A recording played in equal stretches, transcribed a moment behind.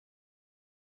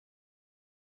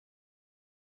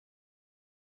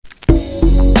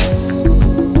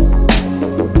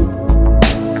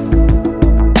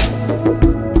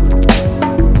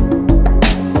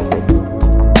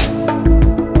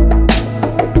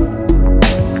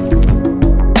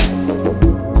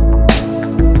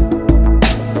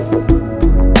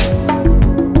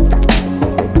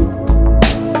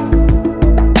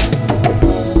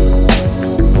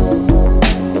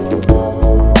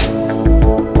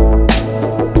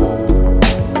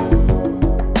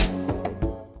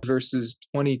verses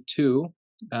 22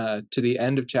 to the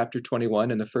end of chapter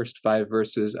 21 and the first 5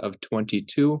 verses of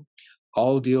 22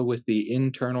 all deal with the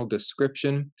internal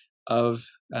description of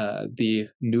the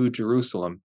New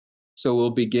Jerusalem. So we'll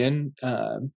begin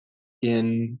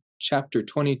in chapter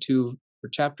 22 or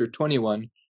chapter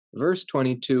 21, verse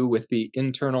 22, with the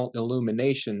internal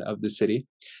illumination of the city.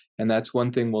 And that's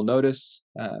one thing we'll notice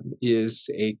is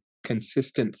a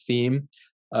consistent theme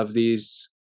of these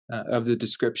of the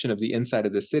description of the inside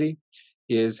of the city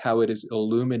is how it is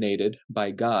illuminated by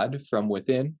God from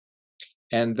within.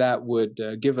 And that would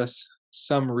give us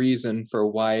some reason for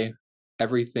why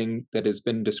everything that has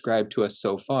been described to us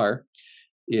so far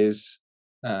is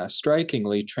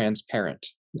strikingly transparent,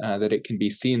 that it can be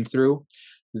seen through.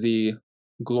 The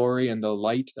glory and the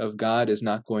light of God is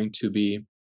not going to be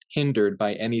hindered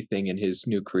by anything in his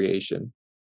new creation.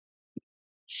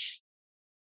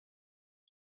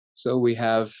 So we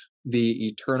have the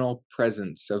eternal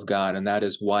presence of God, and that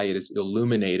is why it is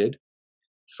illuminated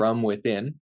from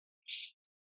within.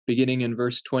 Beginning in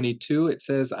verse 22, it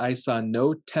says, "I saw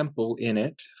no temple in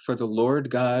it, for the Lord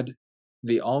God,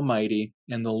 the Almighty,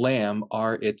 and the Lamb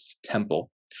are its temple."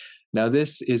 Now,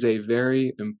 this is a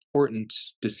very important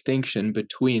distinction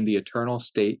between the eternal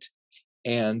state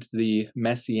and the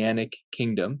messianic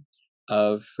kingdom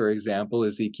of, for example,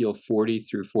 Ezekiel 40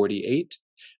 through 48,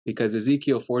 because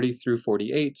Ezekiel 40 through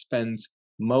 48 spends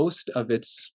most of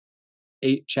its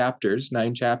 9 chapters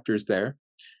there,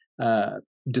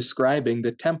 describing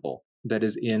the temple that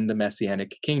is in the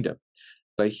messianic kingdom.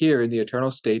 But here in the eternal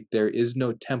state, there is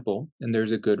no temple, and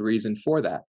there's a good reason for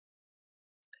that.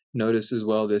 Notice as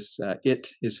well this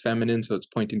it is feminine, so it's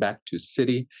pointing back to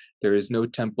city. There is no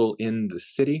temple in the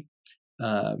city.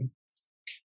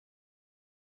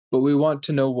 But we want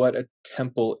to know what a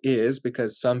temple is,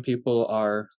 because some people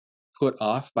are put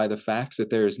off by the fact that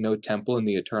there is no temple in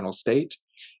the eternal state.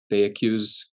 They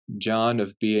accuse John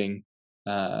of being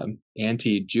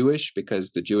anti-Jewish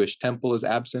because the Jewish temple is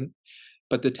absent.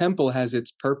 But the temple has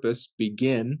its purpose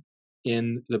begin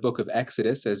in the book of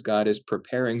Exodus as God is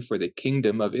preparing for the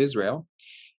kingdom of Israel.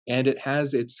 And it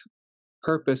has its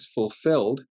purpose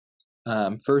fulfilled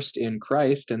first in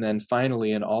Christ, and then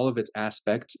finally in all of its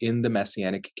aspects in the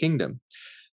Messianic kingdom.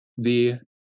 The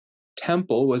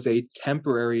temple was a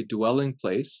temporary dwelling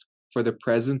place for the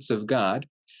presence of God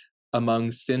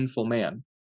among sinful man.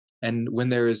 And when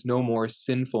there is no more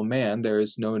sinful man, there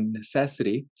is no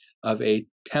necessity of a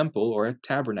temple or a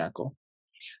tabernacle.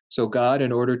 So God,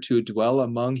 in order to dwell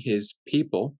among his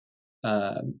people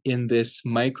in this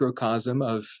microcosm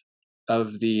of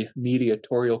the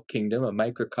mediatorial kingdom, a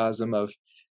microcosm of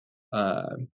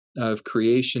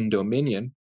creation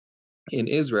dominion in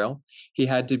Israel, he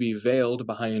had to be veiled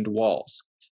behind walls,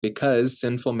 because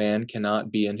sinful man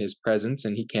cannot be in his presence,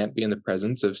 and he can't be in the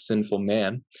presence of sinful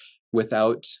man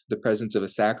without the presence of a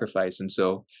sacrifice. And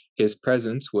so his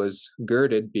presence was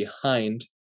girded behind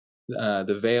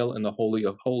the veil in the Holy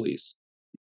of Holies.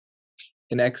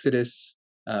 In Exodus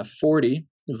 40,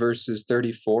 verses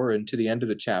 34 and to the end of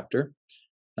the chapter,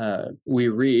 we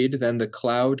read, "Then the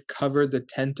cloud covered the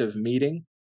tent of meeting,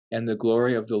 and the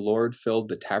glory of the Lord filled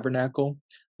the tabernacle.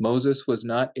 Moses was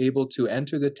not able to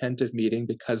enter the tent of meeting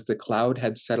because the cloud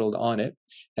had settled on it,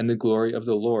 and the glory of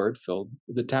the Lord filled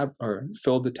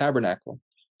the tabernacle."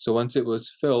 So once it was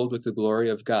filled with the glory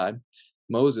of God,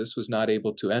 Moses was not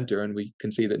able to enter, and we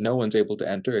can see that no one's able to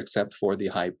enter except for the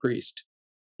high priest.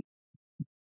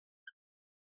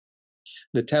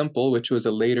 The temple, which was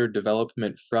a later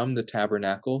development from the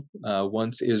tabernacle,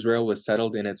 once Israel was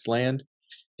settled in its land,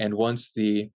 and once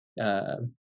the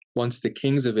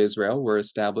kings of Israel were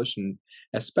established, and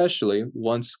especially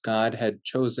once God had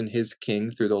chosen his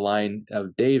king through the line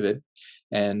of David,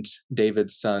 and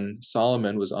David's son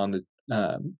Solomon was on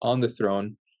the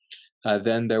throne,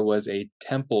 then there was a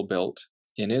temple built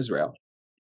in Israel.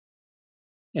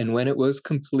 And when it was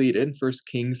completed, 1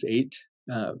 Kings 8,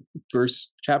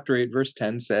 chapter 8, verse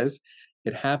 10 says,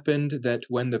 "It happened that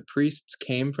when the priests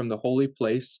came from the holy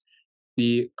place,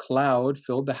 the cloud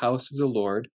filled the house of the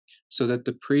Lord, so that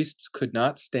the priests could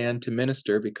not stand to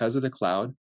minister because of the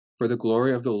cloud, for the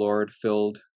glory of the Lord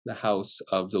filled the house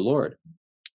of the Lord."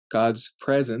 God's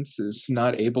presence is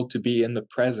not able to be in the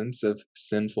presence of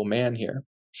sinful man here.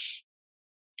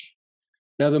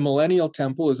 Now, the millennial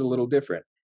temple is a little different.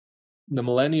 The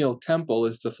millennial temple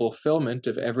is the fulfillment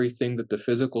of everything that the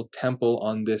physical temple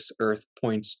on this earth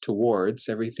points towards,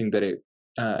 everything that it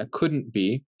couldn't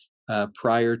be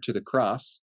prior to the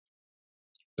cross,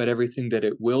 but everything that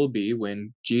it will be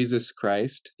when Jesus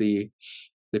Christ, the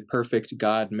perfect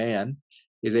God-man,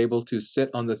 is able to sit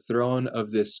on the throne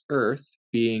of this earth,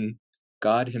 being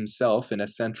God himself in a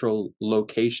central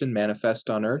location manifest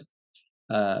on earth.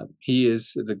 He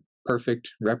is the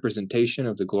perfect representation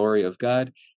of the glory of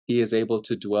God. He is able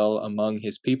to dwell among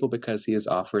his people because he has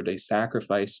offered a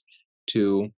sacrifice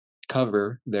to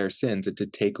cover their sins and to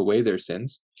take away their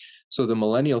sins. So the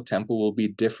millennial temple will be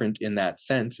different in that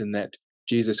sense, in that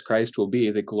Jesus Christ will be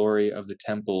the glory of the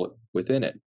temple within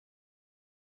it.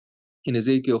 In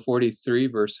Ezekiel 43,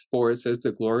 verse 4, it says,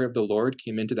 "The glory of the Lord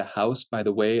came into the house by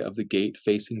the way of the gate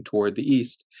facing toward the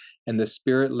east. And the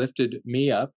Spirit lifted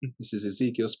me up," this is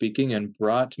Ezekiel speaking, "and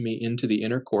brought me into the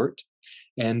inner court.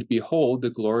 And behold, the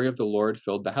glory of the Lord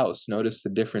filled the house." Notice the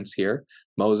difference here.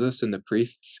 Moses and the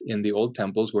priests in the old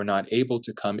temples were not able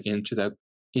to come into the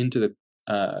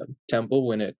temple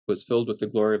when it was filled with the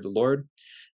glory of the Lord.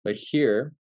 But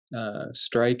here,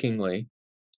 strikingly,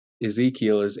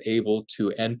 Ezekiel is able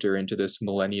to enter into this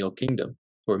millennial kingdom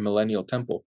or millennial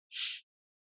temple.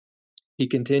 He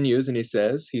continues and he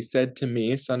says, "He said to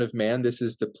me, Son of man, this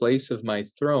is the place of my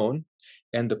throne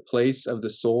and the place of the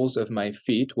soles of my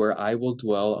feet, where I will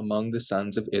dwell among the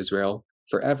sons of Israel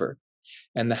forever.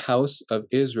 And the house of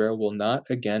Israel will not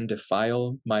again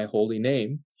defile my holy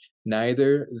name,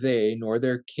 neither they nor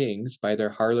their kings by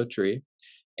their harlotry,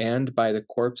 and by the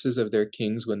corpses of their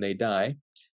kings when they die,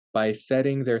 by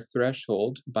setting their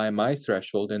threshold by my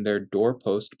threshold and their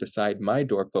doorpost beside my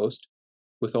doorpost,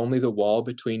 with only the wall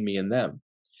between me and them.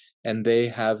 And they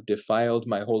have defiled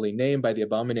my holy name by the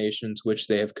abominations which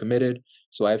they have committed,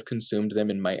 so I have consumed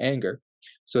them in my anger."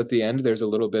 So at the end, there's a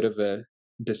little bit of a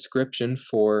description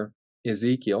for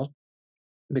Ezekiel,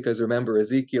 because remember,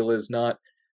 Ezekiel is not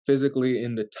physically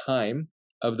in the time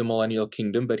of the millennial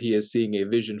kingdom, but he is seeing a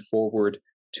vision forward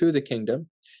to the kingdom.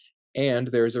 And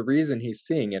there's a reason he's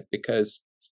seeing it, because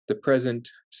the present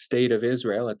state of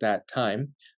Israel at that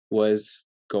time was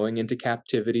going into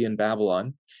captivity in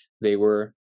Babylon. They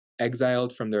were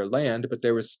exiled from their land, but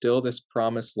there was still this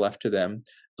promise left to them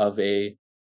of a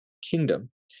kingdom.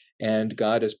 And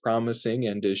God is promising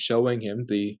and is showing him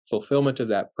the fulfillment of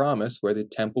that promise, where the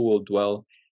temple will dwell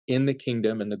in the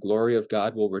kingdom and the glory of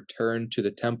God will return to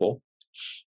the temple.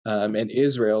 And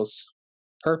Israel's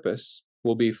purpose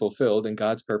will be fulfilled, and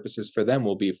God's purposes for them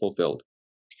will be fulfilled.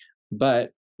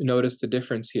 But notice the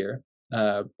difference here.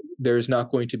 There's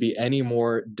not going to be any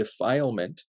more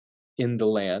defilement in the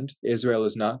land. Israel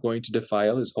is not going to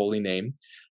defile his holy name.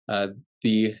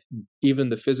 Even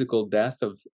the physical death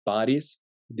of bodies,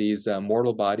 these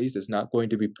mortal bodies, is not going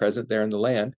to be present there in the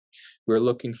land. We're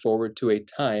looking forward to a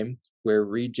time where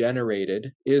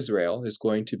regenerated Israel is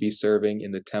going to be serving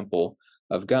in the temple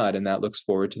of God, and that looks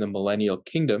forward to the millennial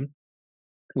kingdom,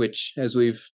 which, as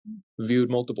we've viewed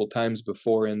multiple times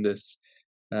before in this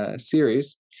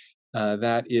series,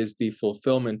 that is the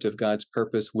fulfillment of God's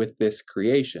purpose with this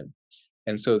creation.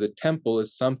 And so the temple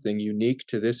is something unique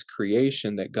to this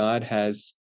creation that God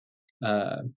has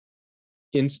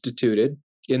instituted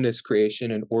in this creation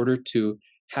in order to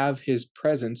have his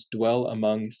presence dwell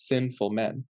among sinful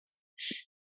men.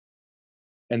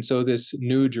 And so this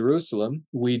new Jerusalem,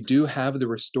 we do have the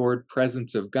restored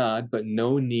presence of God, but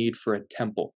no need for a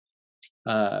temple.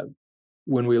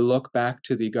 When we look back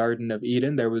to the Garden of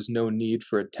Eden, there was no need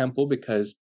for a temple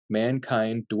because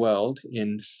mankind dwelled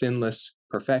in sinless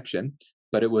perfection,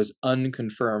 but it was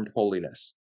unconfirmed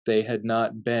holiness. They had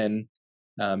not been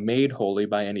made holy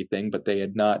by anything, but they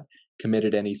had not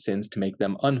committed any sins to make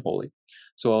them unholy.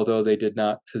 So although they did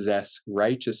not possess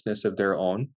righteousness of their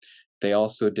own, they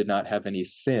also did not have any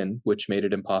sin, which made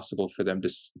it impossible for them to,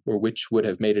 or which would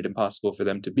have made it impossible for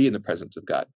them to be in the presence of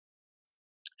God.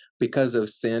 Because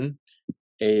of sin,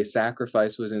 a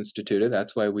sacrifice was instituted.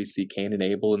 That's why we see Cain and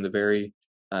Abel in the very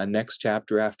next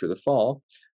chapter after the fall,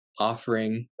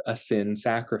 offering a sin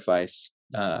sacrifice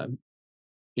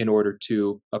in order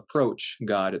to approach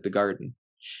God at the garden.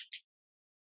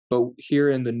 But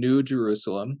here in the New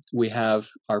Jerusalem, we have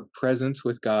our presence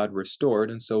with God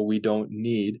restored, and so we don't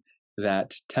need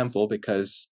that temple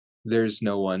because there's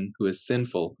no one who is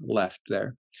sinful left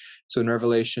there. So in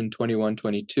Revelation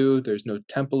 21:22, there's no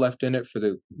temple left in it, for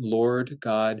the Lord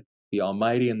God, the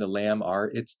Almighty, and the Lamb are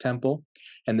its temple.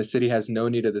 And the city has no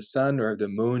need of the sun or of the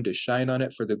moon to shine on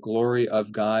it, for the glory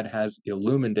of God has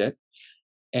illumined it,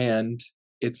 and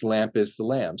its lamp is the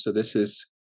Lamb. So this is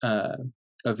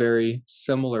a very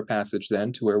similar passage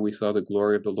then to where we saw the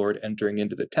glory of the Lord entering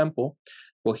into the temple.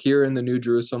 Well, here in the New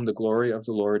Jerusalem, the glory of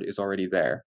the Lord is already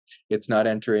there. It's not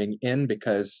entering in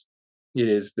because it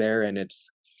is there, and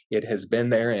it has been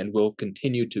there and will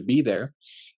continue to be there.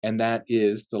 And that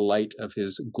is the light of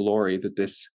his glory that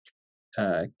this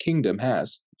kingdom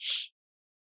has.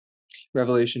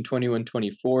 Revelation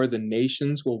 21:24, the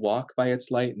nations will walk by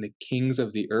its light, and the kings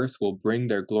of the earth will bring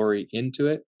their glory into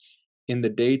it. In the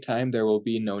daytime there will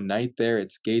be no night there,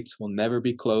 its gates will never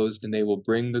be closed, and they will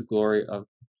bring the glory of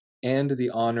and the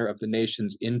honor of the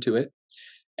nations into it.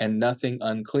 And nothing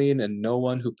unclean and no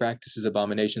one who practices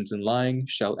abominations and lying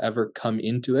shall ever come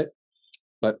into it,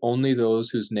 but only those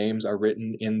whose names are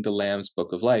written in the Lamb's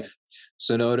book of life.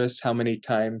 So notice how many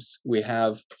times we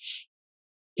have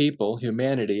people,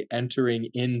 humanity, entering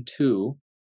into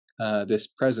this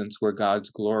presence where God's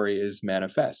glory is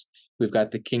manifest. We've got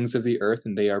the kings of the earth,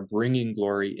 and they are bringing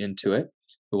glory into it.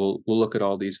 We'll look at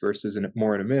all these verses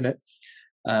more in a minute.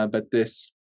 But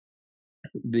this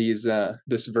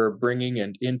verb bringing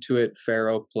and into it,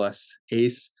 pharaoh plus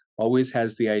ace, always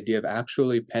has the idea of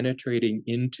actually penetrating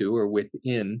into or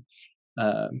within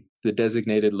the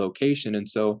designated location. And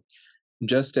so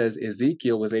just as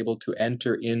Ezekiel was able to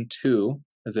enter into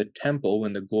the temple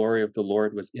when the glory of the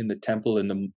Lord was in the temple in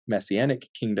the Messianic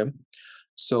kingdom,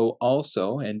 so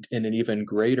also, and in an even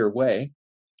greater way,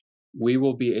 we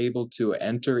will be able to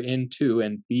enter into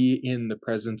and be in the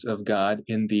presence of God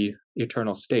in the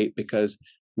eternal state, because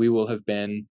we will have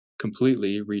been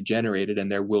completely regenerated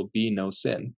and there will be no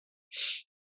sin.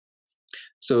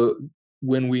 So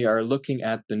when we are looking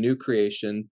at the new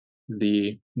creation,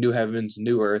 the new heavens,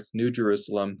 new earth, new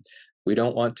Jerusalem, we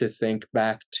don't want to think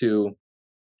back to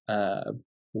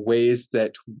ways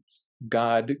that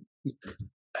God,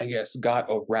 I guess, got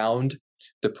around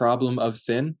the problem of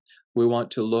sin. We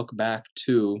want to look back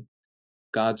to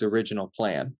God's original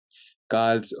plan,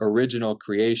 God's original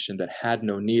creation that had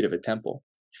no need of a temple.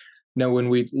 Now, when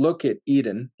we look at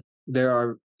Eden, there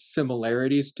are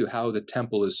similarities to how the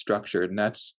temple is structured, and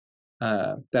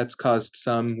that's caused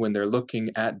some, when they're looking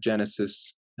at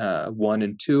Genesis 1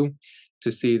 and 2,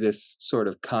 to see this sort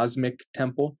of cosmic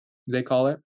temple, they call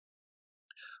it,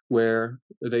 where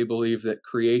they believe that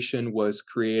creation was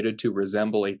created to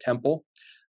resemble a temple.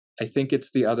 I think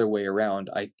it's the other way around.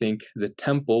 I think the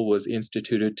temple was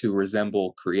instituted to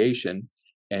resemble creation,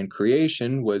 and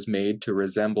creation was made to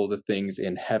resemble the things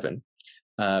in heaven,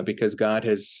 because God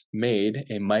has made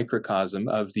a microcosm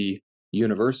of the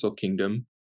universal kingdom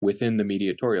within the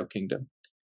mediatorial kingdom.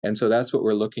 And so that's what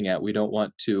we're looking at. We don't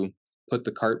want to put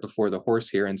the cart before the horse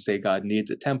here and say God needs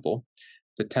a temple.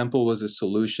 The temple was a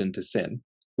solution to sin.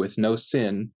 With no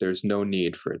sin, there's no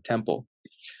need for a temple.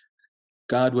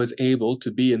 God was able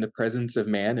to be in the presence of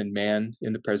man and man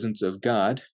in the presence of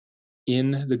God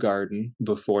in the garden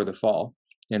before the fall.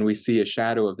 And we see a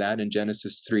shadow of that in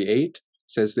Genesis 3:8.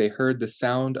 Says they heard the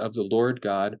sound of the Lord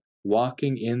God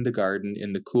walking in the garden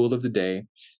in the cool of the day,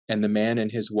 and the man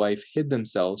and his wife hid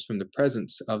themselves from the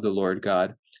presence of the Lord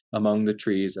God among the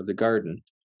trees of the garden.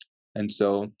 And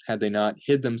so had they not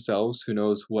hid themselves, who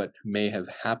knows what may have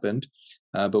happened.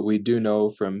 But we do know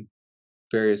from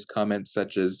various comments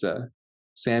such as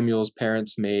Samson's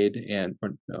parents made,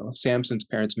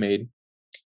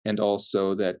 and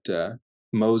also that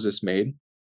Moses made,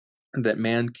 that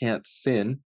man can't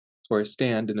sin or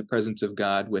stand in the presence of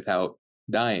God without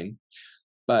dying.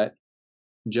 But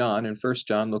John, in 1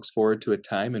 John, looks forward to a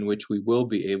time in which we will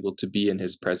be able to be in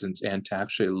his presence and to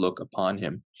actually look upon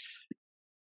him.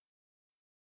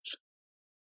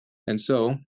 And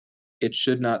so it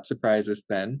should not surprise us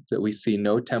then that we see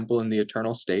no temple in the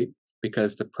eternal state,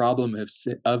 because the problem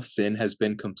of sin has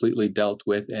been completely dealt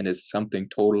with and is something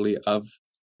totally of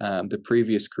the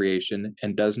previous creation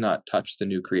and does not touch the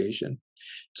new creation.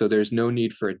 So there's no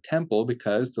need for a temple,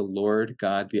 because the Lord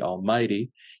God, the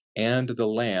Almighty, and the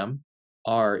Lamb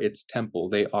are its temple.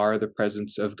 They are the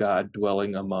presence of God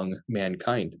dwelling among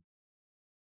mankind.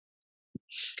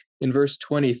 In verse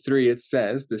 23, it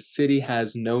says, the city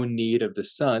has no need of the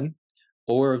sun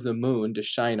or of the moon to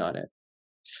shine on it.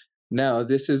 Now,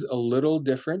 this is a little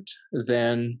different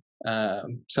than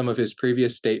some of his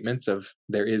previous statements of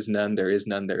there is none, there is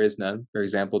none, there is none. For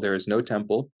example, there is no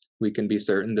temple. We can be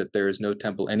certain that there is no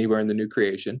temple anywhere in the new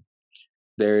creation.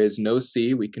 There is no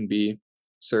sea. We can be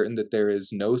certain that there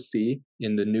is no sea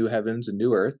in the new heavens and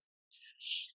new earth.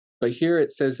 But here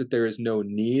it says that there is no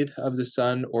need of the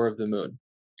sun or of the moon.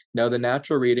 Now, the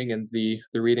natural reading and the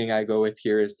reading I go with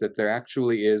here is that there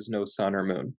actually is no sun or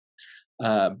moon.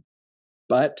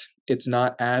 But it's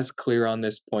not as clear on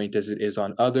this point as it is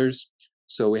on others.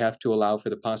 So we have to allow for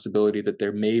the possibility that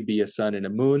there may be a sun and a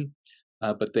moon,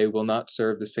 but they will not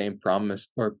serve the same promise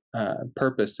or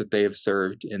purpose that they have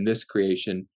served in this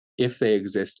creation, if they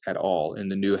exist at all in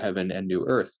the new heaven and new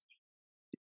earth.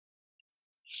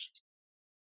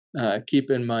 Keep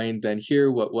in mind then here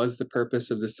what was the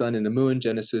purpose of the sun and the moon.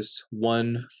 Genesis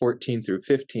 1:14 through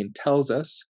 15 tells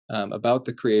us about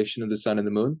the creation of the sun and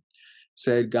the moon.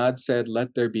 God said,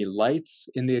 let there be lights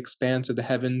in the expanse of the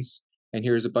heavens, and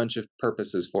here's a bunch of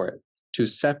purposes for it: to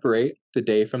separate the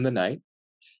day from the night,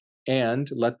 and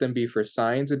let them be for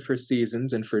signs and for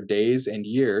seasons and for days and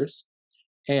years,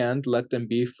 and let them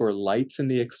be for lights in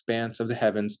the expanse of the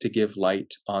heavens to give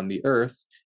light on the earth.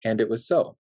 And it was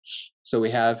so. So we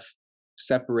have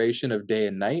separation of day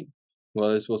and night.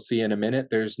 Well, as we'll see in a minute,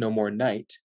 there's no more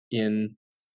night in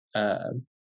the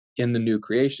new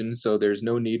creation, so there's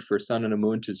no need for sun and a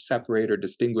moon to separate or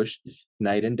distinguish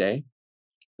night and day.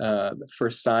 For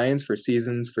signs, for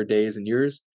seasons, for days and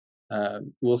years,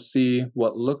 we'll see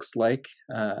what looks like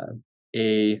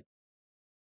a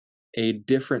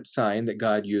different sign that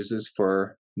God uses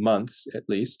for months at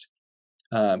least,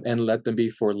 and let them be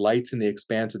for lights in the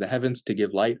expanse of the heavens to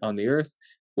give light on the earth.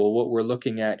 Well, what we're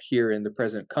looking at here in the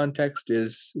present context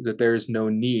is that there is no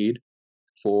need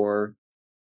for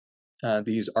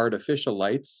these artificial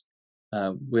lights.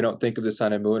 We don't think of the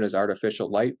sun and moon as artificial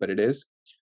light, but it is.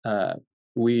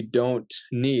 We don't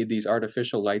need these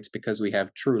artificial lights because we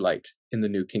have true light in the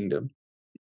new kingdom.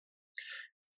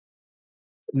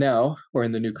 Now, or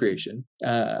in the new creation,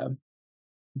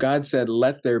 God said,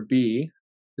 let there be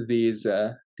these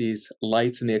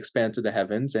lights in the expanse of the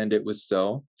heavens, and it was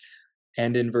so.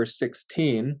 And in verse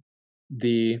 16,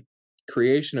 the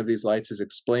creation of these lights is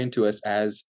explained to us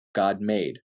as God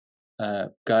made.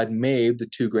 God made the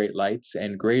two great lights,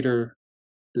 and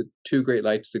the two great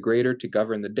lights, the greater to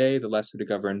govern the day, the lesser to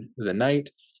govern the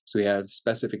night. So we have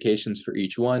specifications for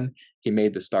each one. He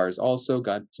made the stars also.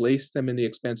 God placed them in the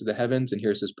expanse of the heavens, and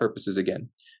here's his purposes again: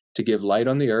 to give light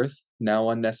on the earth, now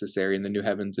unnecessary in the new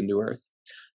heavens and new earth;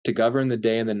 to govern the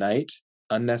day and the night,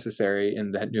 unnecessary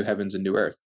in the new heavens and new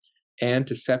earth; and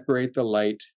to separate the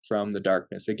light from the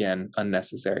darkness, again,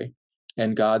 unnecessary.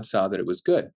 And God saw that it was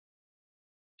good.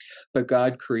 But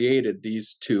God created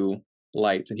these two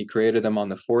lights, and he created them on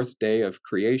the fourth day of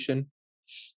creation.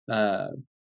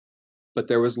 But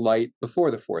there was light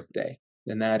before the fourth day,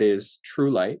 and that is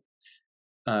true light.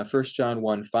 1 John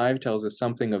 1:5 tells us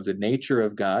something of the nature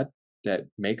of God that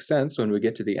makes sense when we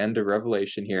get to the end of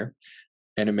Revelation here.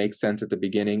 And it makes sense at the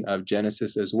beginning of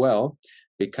Genesis as well,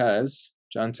 because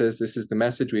John says, this is the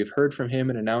message we've heard from him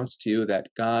and announced to you, that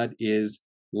God is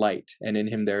light, and in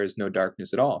him there is no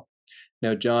darkness at all.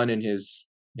 Now, John in his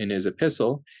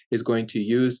epistle is going to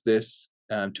use this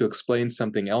to explain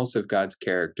something else of God's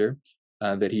character,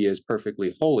 that he is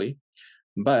perfectly holy.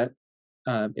 But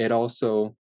it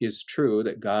also is true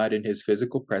that God in his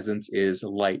physical presence is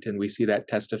light, and we see that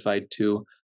testified to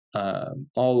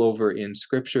all over in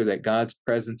Scripture, that God's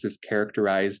presence is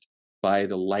characterized by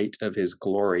the light of his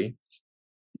glory.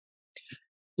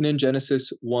 And in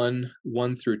Genesis 1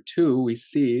 through 2, we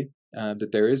see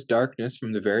that there is darkness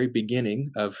from the very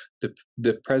beginning of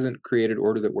the present created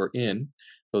order that we're in,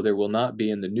 though there will not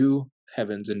be in the new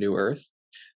heavens and new earth.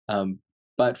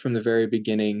 But from the very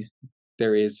beginning,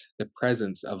 there is the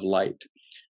presence of light.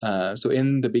 So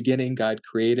in the beginning, God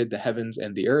created the heavens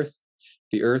and the earth.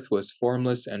 The earth was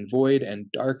formless and void,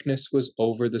 and darkness was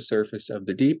over the surface of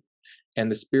the deep, and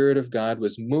the Spirit of God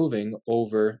was moving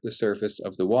over the surface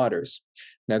of the waters.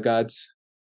 Now, God's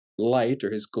light,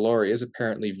 or his glory, is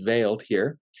apparently veiled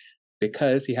here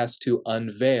because he has to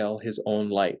unveil his own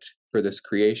light for this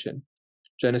creation.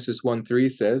 Genesis 1:3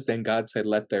 says, then God said,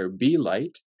 let there be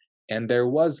light, and there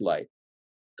was light.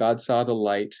 God saw the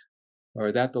light,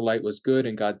 or that the light was good,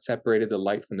 and God separated the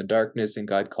light from the darkness, and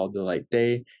God called the light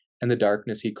day, and the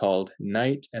darkness he called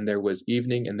night, and there was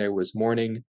evening, and there was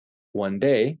morning one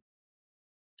day.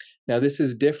 Now, this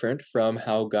is different from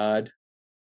how God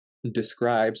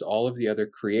describes all of the other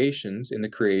creations in the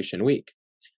creation week.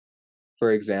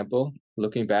 For example,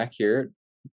 looking back here,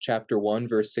 chapter 1,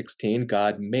 verse 16,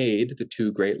 God made the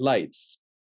two great lights.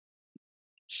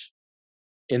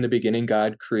 In the beginning,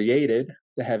 God created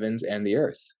the heavens and the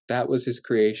earth. That was his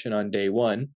creation on day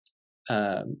one.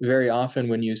 Very often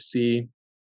when you see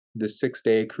the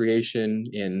 6-day creation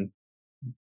in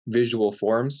visual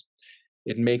forms,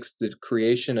 it makes the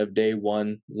creation of day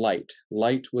one light.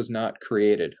 Light was not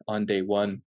created on day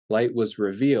one. Light was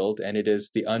revealed, and it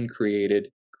is the uncreated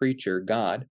creature,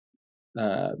 God,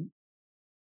 and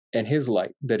his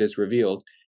light that is revealed.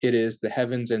 It is the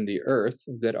heavens and the earth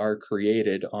that are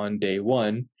created on day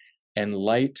one, and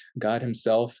light, God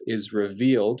himself, is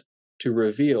revealed to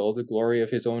reveal the glory of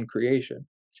his own creation.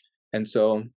 And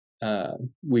so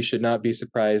we should not be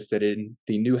surprised that in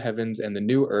the new heavens and the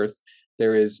new earth,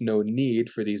 there is no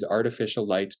need for these artificial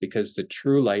lights, because the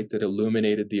true light that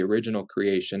illuminated the original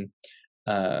creation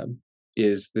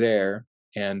is there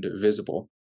and visible.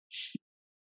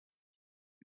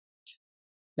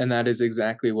 And that is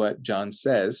exactly what John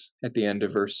says at the end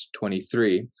of verse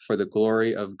 23. For the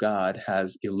glory of God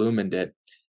has illumined it,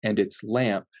 and its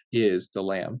lamp is the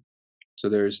Lamb. So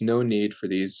there's no need for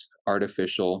these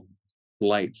artificial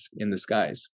lights in the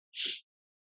skies.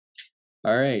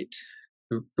 All right.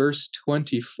 Verse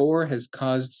 24 has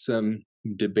caused some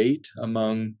debate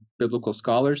among biblical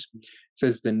scholars. It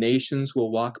says, the nations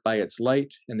will walk by its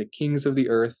light, and the kings of the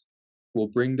earth will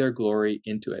bring their glory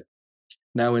into it.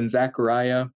 Now, in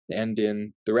Zechariah and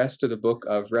in the rest of the book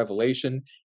of Revelation,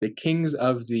 the kings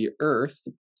of the earth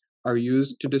are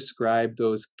used to describe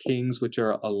those kings which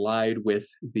are allied with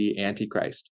the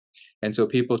Antichrist. And so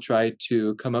people try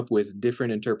to come up with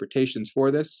different interpretations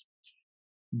for this.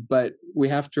 But we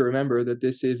have to remember that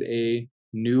this is a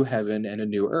new heaven and a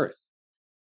new earth.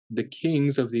 The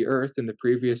kings of the earth in the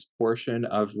previous portion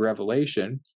of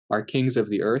Revelation are kings of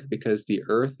the earth because the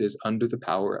earth is under the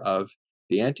power of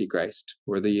the Antichrist,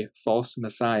 or the false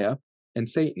Messiah, and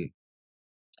Satan.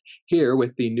 Here,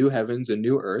 with the new heavens and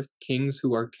new earth, kings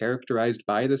who are characterized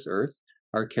by this earth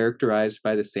are characterized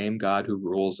by the same God who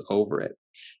rules over it.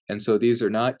 And so these are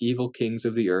not evil kings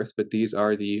of the earth, but these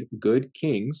are the good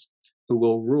kings who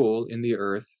will rule in the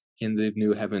earth in the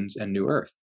new heavens and new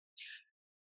earth.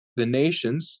 The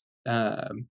nations,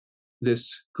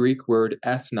 this Greek word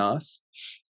ethnos,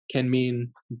 can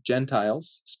mean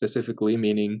Gentiles, specifically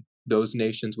meaning those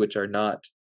nations which are not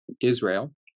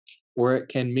Israel, or it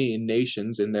can mean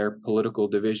nations in their political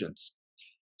divisions.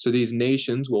 So these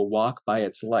nations will walk by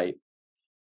its light.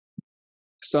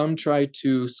 Some try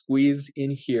to squeeze in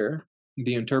here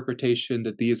the interpretation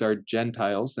that these are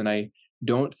Gentiles, and I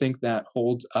don't think that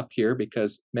holds up here,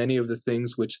 because many of the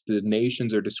things which the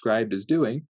nations are described as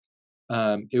doing,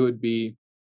 it would be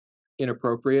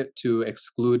inappropriate to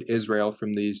exclude Israel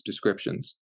from these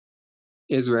descriptions.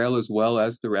 Israel, as well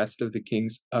as the rest of the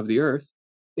kings of the earth,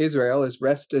 Israel, as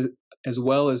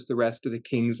well as the rest of the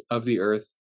kings of the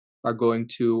earth, are going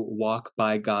to walk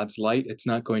by God's light. It's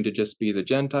not going to just be the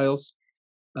Gentiles,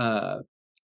 and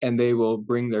they will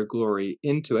bring their glory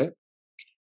into it.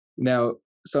 Now,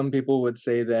 some people would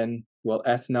say then, well,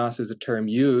 ethnos is a term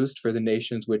used for the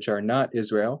nations which are not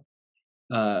Israel,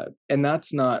 and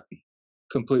that's not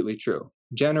completely true.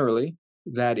 Generally,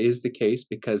 that is the case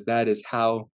because that is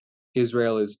how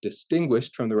Israel is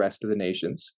distinguished from the rest of the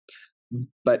nations.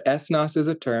 But ethnos is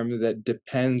a term that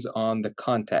depends on the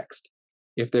context.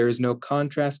 If there is no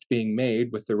contrast being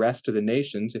made with the rest of the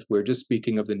nations, if we're just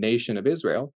speaking of the nation of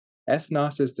Israel,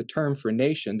 ethnos is the term for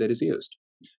nation that is used.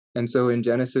 And so in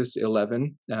Genesis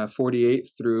 11, 48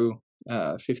 through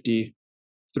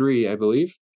 53, I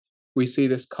believe, we see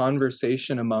this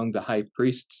conversation among the high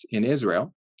priests in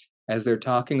Israel as they're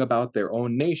talking about their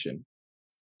own nation.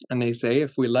 And they say,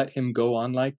 if we let him go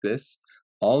on like this,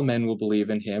 all men will believe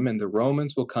in him, and the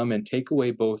Romans will come and take away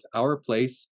both our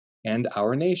place and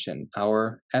our nation,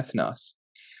 our ethnos.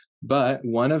 But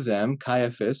one of them,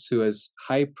 Caiaphas, who was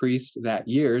high priest that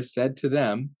year, said to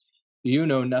them, you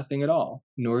know nothing at all,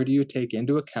 nor do you take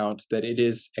into account that it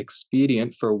is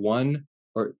expedient for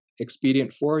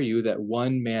you that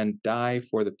one man die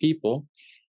for the people,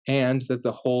 and that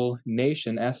the whole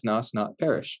nation, ethnos, not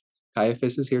perish.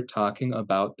 Caiaphas is here talking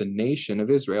about the nation of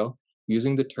Israel,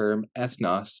 using the term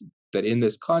ethnos, that in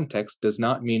this context does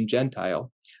not mean Gentile,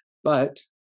 but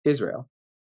Israel.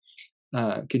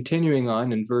 Continuing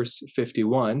on in verse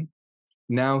 51,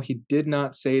 now he did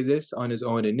not say this on his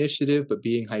own initiative, but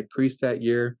being high priest that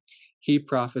year, he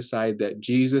prophesied that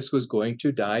Jesus was going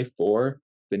to die for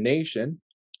the nation.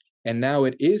 And now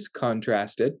it is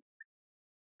contrasted,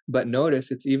 but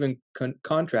notice it's even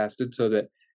contrasted so that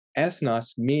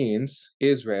ethnos means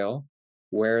Israel,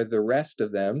 where the rest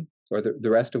of them, or the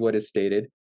rest of what is stated,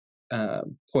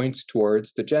 points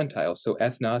towards the Gentiles. So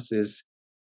ethnos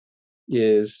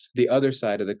is the other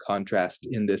side of the contrast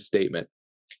in this statement.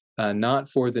 Not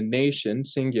for the nation,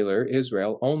 singular,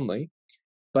 Israel only,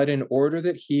 but in order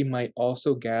that he might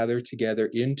also gather together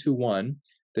into one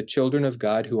the children of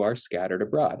God who are scattered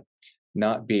abroad,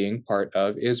 not being part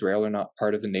of Israel or not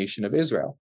part of the nation of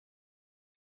Israel.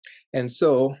 And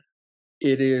so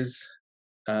it is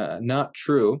not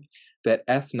true that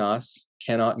ethnos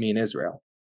cannot mean Israel.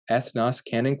 Ethnos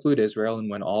can include Israel,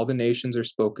 and when all the nations are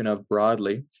spoken of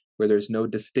broadly, where there's no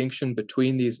distinction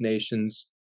between these nations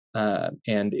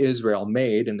and Israel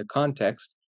made in the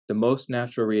context, the most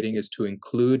natural reading is to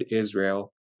include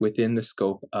Israel within the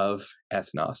scope of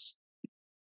ethnos.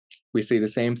 We see the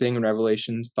same thing in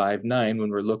Revelation 5:9 when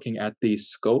we're looking at the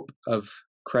scope of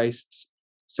Christ's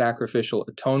sacrificial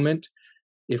atonement.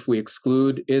 If we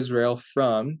exclude Israel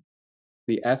from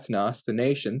the ethnos, the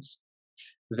nations,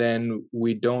 then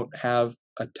we don't have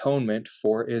atonement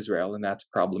for Israel, and that's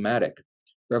problematic.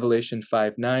 Revelation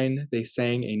 5:9, they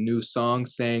sang a new song,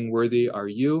 saying, "Worthy are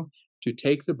you to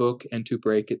take the book and to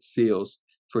break its seals.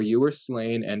 For you were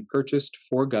slain and purchased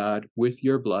for God with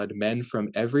your blood men from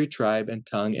every tribe and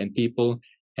tongue and people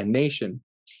and nation.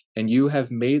 And you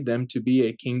have made them to be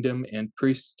a kingdom and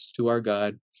priests to our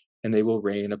God, and they will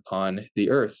reign upon the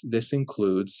earth." This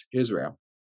includes Israel.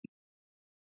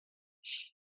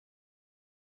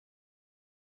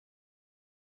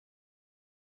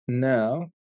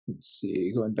 Now, let's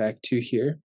see, going back to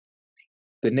here.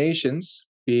 The nations,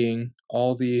 being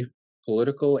all the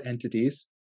political entities,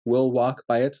 will walk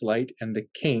by its light, and the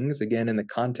kings, again, in the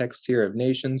context here of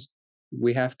nations,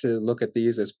 we have to look at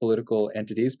these as political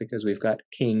entities because we've got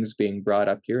kings being brought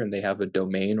up here and they have a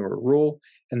domain or a rule,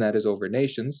 and that is over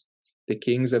nations. The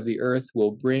kings of the earth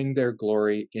will bring their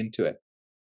glory into it.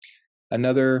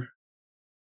 Another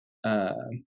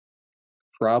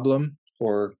problem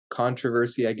or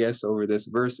controversy, I guess, over this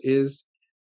verse is,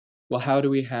 well, how do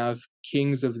we have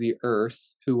kings of the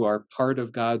earth who are part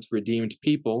of God's redeemed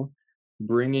people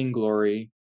bringing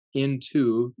glory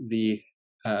into the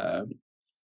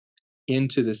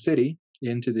city,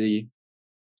 into the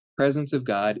presence of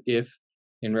God, if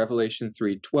in Revelation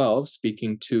 3:12,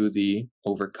 speaking to the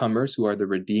overcomers who are the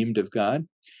redeemed of God,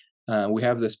 we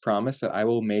have this promise that I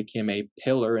will make him a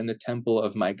pillar in the temple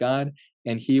of my God,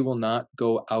 and he will not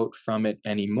go out from it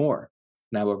anymore.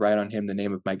 And I will write on him the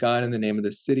name of my God and the name of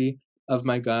the city of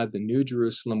my God, the new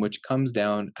Jerusalem, which comes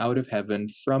down out of heaven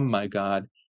from my God,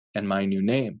 and my new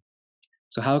name.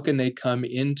 So how can they come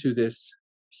into this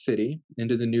city,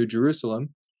 into the new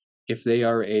Jerusalem, if they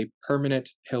are a permanent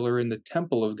pillar in the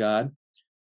temple of God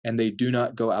and they do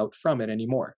not go out from it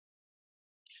anymore?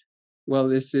 Well,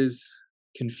 this is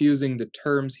confusing the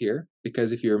terms here,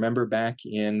 because if you remember back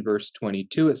in verse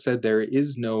 22, it said there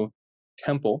is no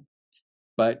temple,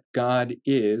 but God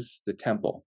is the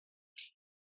temple.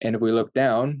 And if we look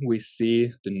down, we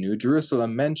see the New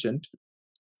Jerusalem mentioned,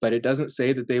 but it doesn't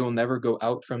say that they will never go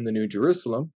out from the New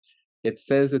Jerusalem. It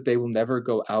says that they will never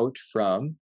go out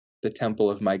from the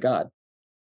temple of my God.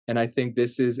 And I think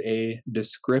this is a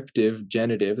descriptive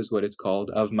genitive, is what it's called,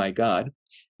 of my God,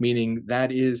 meaning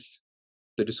that is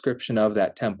the description of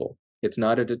that temple. It's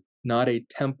not a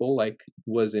temple like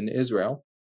was in Israel,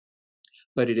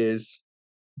 but it is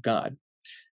God.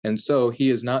 And so he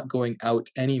is not going out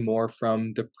anymore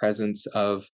from the presence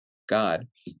of God.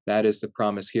 That is the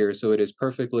promise here. So it is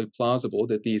perfectly plausible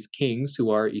that these kings, who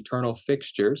are eternal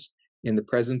fixtures in the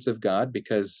presence of God,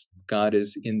 because God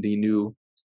is in the new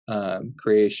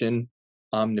creation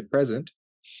omnipresent,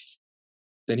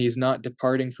 then he's not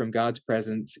departing from God's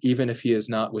presence, even if he is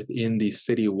not within the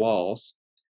city walls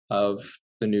of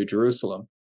the New Jerusalem.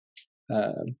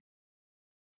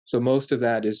 So most of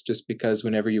that is just because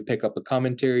whenever you pick up a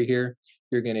commentary here,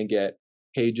 you're going to get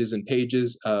pages and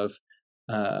pages of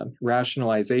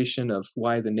rationalization of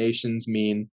why the nations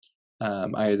mean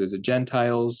either the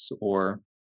Gentiles or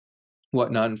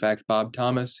whatnot. In fact, Bob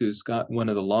Thomas, who's got one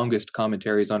of the longest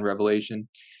commentaries on Revelation,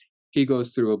 he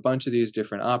goes through a bunch of these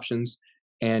different options,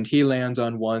 and he lands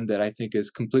on one that I think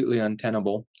is completely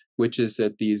untenable, which is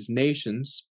that these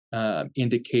nations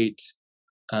indicate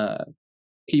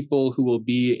people who will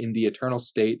be in the eternal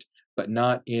state, but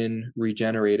not in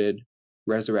regenerated,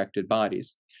 resurrected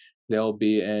bodies. They'll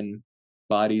be in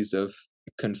bodies of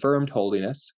confirmed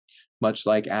holiness, much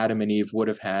like Adam and Eve would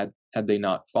have had they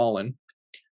not fallen.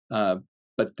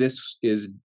 But this is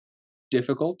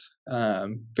difficult,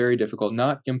 very difficult,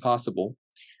 not impossible.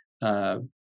 But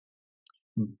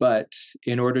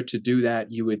in order to do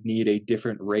that, you would need a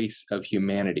different race of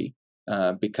humanity,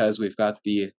 because we've got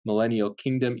the millennial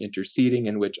kingdom interceding,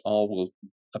 in which all will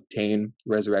obtain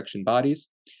resurrection bodies.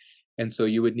 And so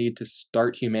you would need to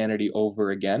start humanity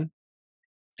over again.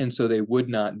 And so they would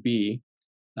not be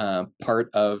part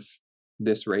of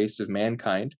this race of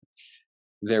mankind.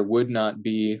 There would not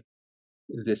be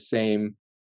the same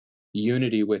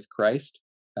unity with Christ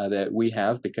that we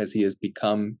have, because he has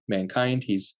become mankind.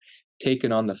 He's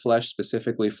taken on the flesh,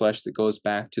 specifically flesh that goes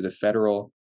back to the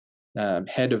federal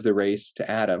head of the race, to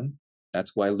Adam.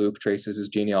 That's why Luke traces his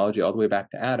genealogy all the way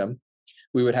back to Adam.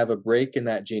 We would have a break in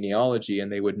that genealogy,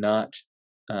 and they would not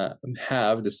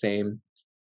have the same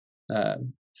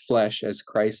flesh as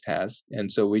Christ has.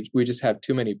 And so we just have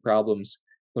too many problems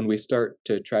when we start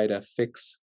to try to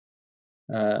fix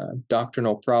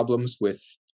doctrinal problems with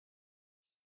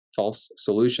false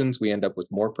solutions. We end up with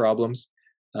more problems.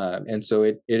 And so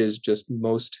it is just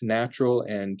most natural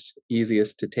and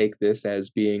easiest to take this as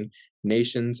being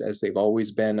nations as they've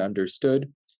always been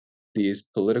understood, these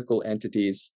political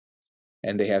entities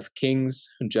and they have kings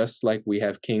just like we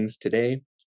have kings today.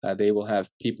 They will have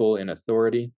people in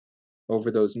authority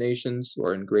over those nations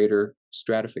or in greater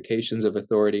stratifications of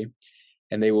authority,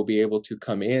 and they will be able to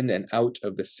come in and out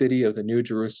of the city of the New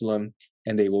Jerusalem,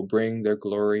 and they will bring their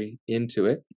glory into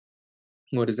it.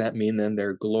 What does that mean then,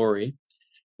 their glory?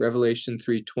 Revelation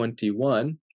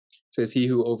 3:21 says, "He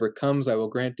who overcomes, I will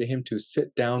grant to him to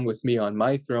sit down with me on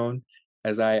my throne,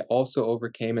 as I also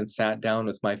overcame and sat down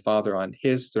with my Father on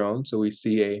his throne." So we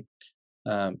see a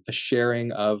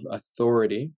sharing of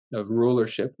authority, of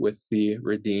rulership with the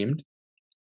redeemed.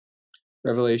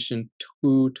 Revelation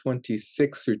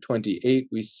 2:26 through 28,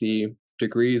 we see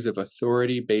degrees of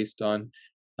authority based on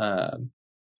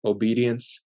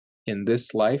obedience in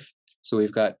this life. So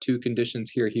we've got two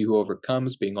conditions here: he who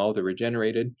overcomes, being all the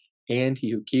regenerated, and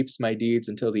he who keeps my deeds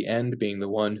until the end, being the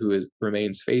one who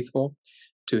remains faithful.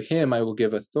 To him I will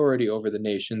give authority over the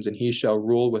nations, and he shall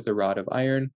rule with a rod of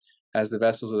iron, as the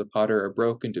vessels of the potter are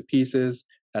broken to pieces,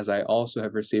 as I also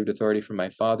have received authority from my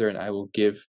Father, and I will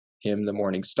give him the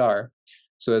morning star.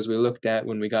 So as we looked at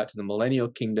when we got to the millennial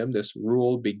kingdom, this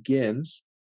rule begins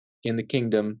in the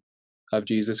kingdom of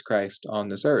Jesus Christ on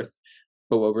this earth.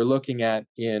 But what we're looking at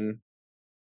in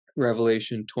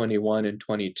Revelation 21 and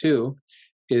 22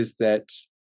 is that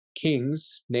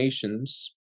kings,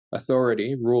 nations,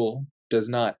 authority, rule does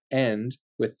not end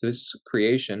with this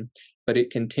creation, but it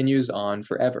continues on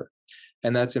forever.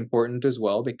 And that's important as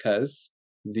well, because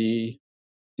the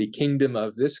kingdom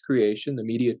of this creation, the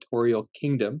mediatorial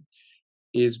kingdom,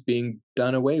 is being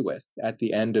done away with at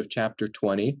the end of chapter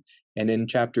 20. And in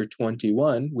chapter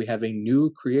 21, we have a new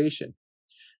creation.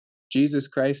 Jesus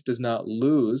Christ does not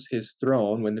lose his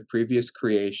throne when the previous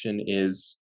creation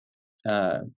is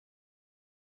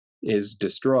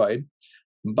destroyed,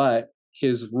 but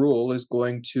his rule is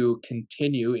going to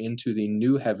continue into the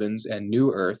new heavens and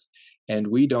new earth, and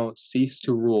we don't cease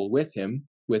to rule with him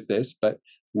with this, but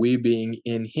we, being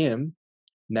in him,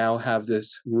 now have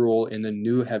this rule in the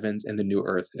new heavens and the new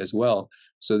earth as well.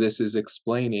 So this is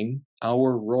explaining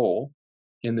our role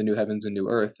in the new heavens and new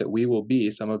earth, that we will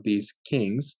be some of these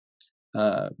kings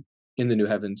in the new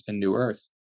heavens and new earth.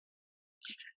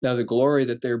 Now, the glory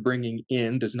that they're bringing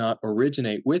in does not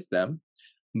originate with them,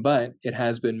 but it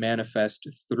has been manifest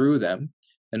through them.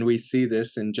 And we see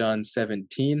this in John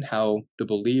 17, how the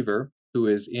believer who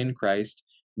is in Christ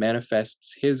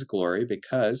manifests his glory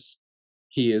because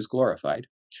he is glorified.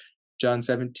 John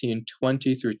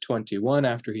 17:20 through 21,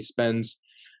 after he spends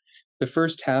the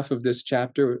first half of this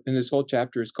chapter, and this whole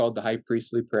chapter is called the high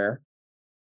priestly prayer.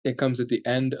 It comes at the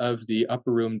end of the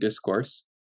upper room discourse.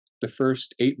 The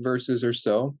first 8 verses or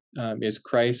so is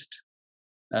Christ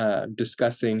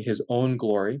discussing his own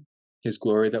glory, his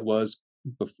glory that was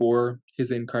before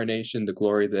his incarnation, the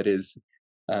glory that is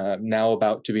now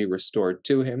about to be restored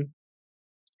to him.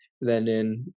 Then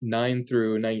in 9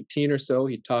 through 19 or so,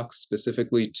 he talks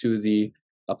specifically to the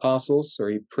apostles,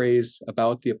 or he prays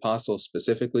about the apostles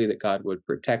specifically, that God would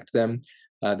protect them,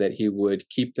 that he would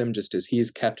keep them just as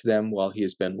he's kept them while he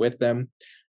has been with them.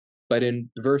 But in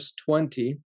verse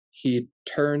 20, he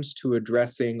turns to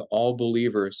addressing all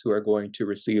believers who are going to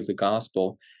receive the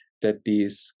gospel that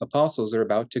these apostles are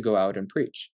about to go out and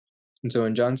preach. And so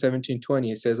in John 17:20,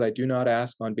 he says, "I do not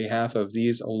ask on behalf of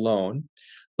these alone,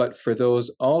 but for those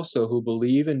also who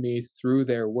believe in me through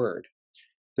their word,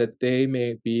 that they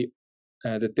may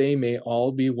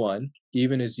all be one,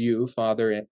 even as you,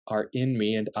 Father, are in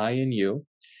me and I in you,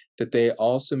 that they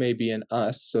also may be in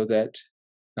us, so that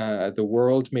the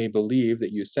world may believe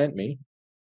that you sent me.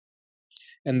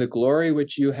 And the glory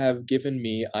which you have given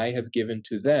me, I have given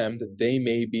to them, that they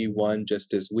may be one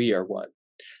just as we are one.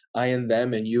 I in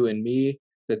them and you in me,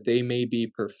 that they may be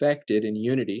perfected in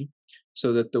unity,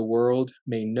 so that the world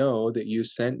may know that you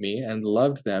sent me and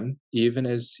loved them, even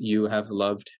as you have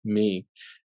loved me.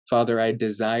 Father, I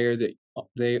desire that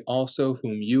they also,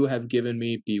 whom you have given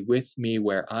me, be with me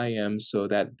where I am, so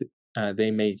that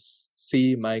they may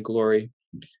see my glory,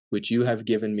 which you have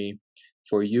given me,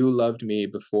 for you loved me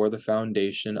before the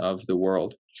foundation of the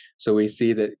world." So we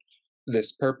see that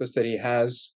this purpose that he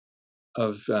has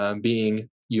of being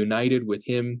united with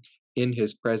him in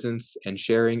his presence and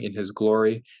sharing in his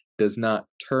glory does not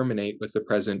terminate with the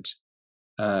present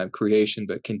creation,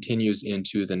 but continues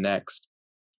into the next.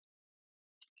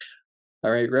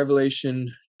 All right,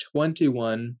 Revelation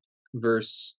 21,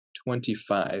 verses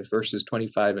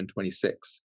 25 and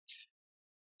 26.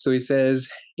 So he says,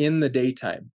 "In the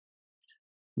daytime."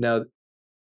 Now,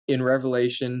 in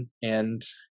Revelation and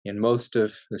in most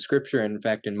of the scripture, in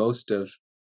fact, in most of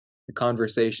the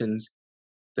conversations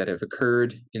that have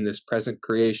occurred in this present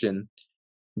creation,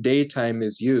 daytime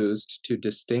is used to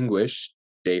distinguish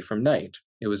day from night.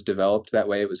 It was developed that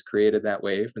way. It was created that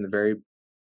way from the very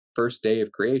first day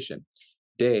of creation.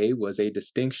 Day was a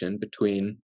distinction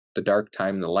between the dark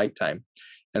time and the light time.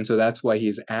 And so that's why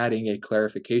he's adding a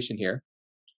clarification here.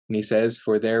 And he says,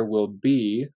 for there will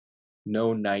be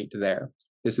no night there.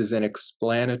 This is an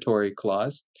explanatory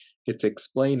clause. It's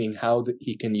explaining how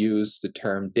he can use the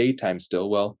term daytime still.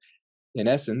 Well, in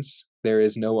essence, there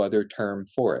is no other term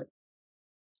for it.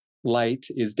 Light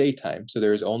is daytime. So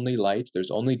there's only light. There's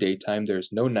only daytime. There's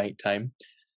no nighttime.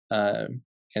 And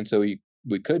so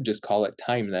we could just call it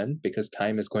time then, because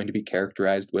time is going to be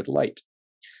characterized with light.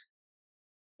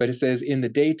 But it says in the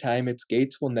daytime, its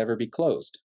gates will never be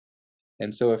closed.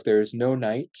 And so if there's no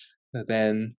night,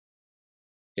 then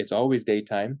it's always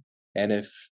daytime. And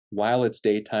if while it's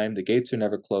daytime, the gates are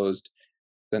never closed,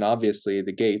 then obviously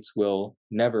the gates will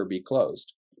never be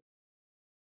closed.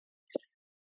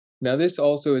 Now, this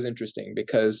also is interesting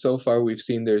because so far we've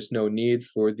seen there's no need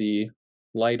for the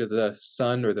light of the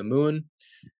sun or the moon.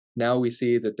 Now we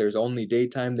see that there's only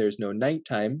daytime, there's no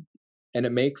nighttime, and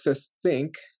it makes us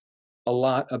think a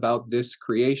lot about this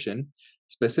creation,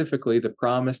 specifically the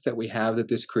promise that we have that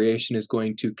this creation is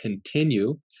going to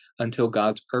continue until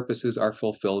God's purposes are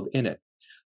fulfilled in it.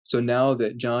 So now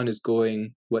that John is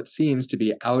going what seems to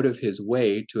be out of his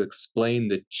way to explain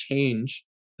the change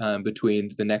between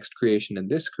the next creation and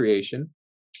this creation,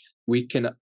 we can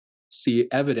see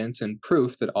evidence and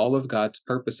proof that all of God's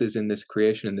purposes in this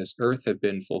creation and this earth have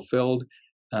been fulfilled.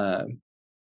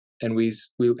 And we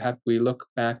look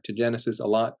back to Genesis a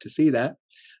lot to see that.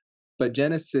 But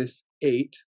Genesis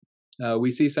 8, we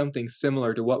see something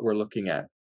similar to what we're looking at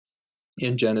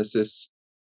in Genesis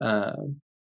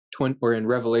or in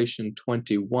Revelation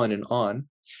 21 and on,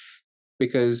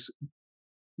 because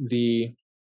the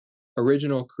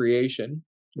original creation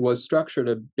was structured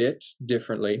a bit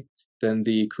differently than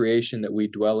the creation that we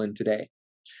dwell in today.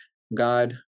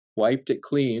 God wiped it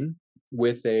clean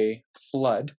with a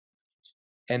flood,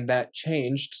 and that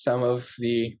changed some of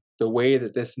the way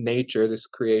that this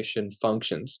creation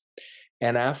functions.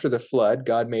 And after the flood,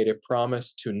 God made a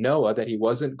promise to Noah that he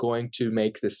wasn't going to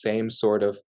make the same sort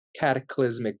of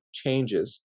cataclysmic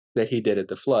changes that he did at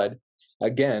the flood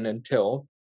again until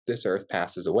this earth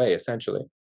passes away, essentially.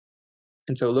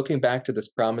 And so looking back to this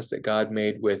promise that God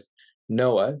made with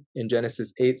Noah, in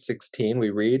Genesis 8:16,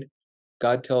 we read,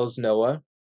 God tells Noah,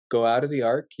 go out of the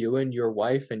ark, you and your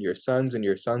wife and your sons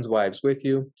wives with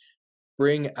you.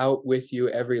 Bring out with you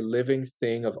every living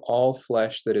thing of all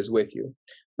flesh that is with you,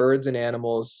 birds and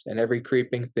animals, and every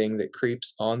creeping thing that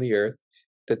creeps on the earth,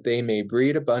 that they may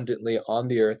breed abundantly on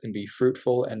the earth and be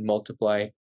fruitful and multiply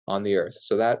on the earth.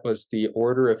 So that was the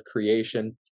order of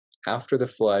creation after the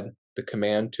flood, the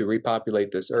command to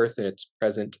repopulate this earth in its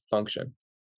present function.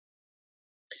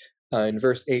 In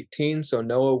verse 18, so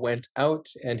Noah went out,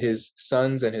 and his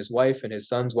sons and his wife and his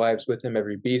sons' wives with him,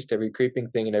 every beast, every creeping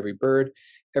thing, and every bird,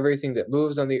 everything that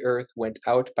moves on the earth went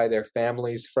out by their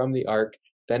families from the ark.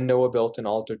 Then Noah built an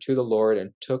altar to the Lord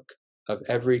and took of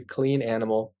every clean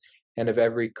animal and of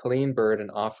every clean bird and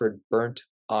offered burnt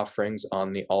offerings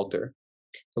on the altar.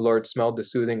 The Lord smelled the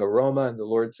soothing aroma, and the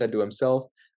Lord said to himself,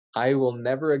 I will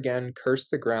never again curse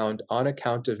the ground on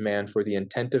account of man, for the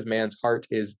intent of man's heart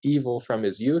is evil from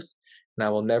his youth, and I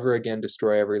will never again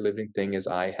destroy every living thing as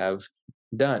I have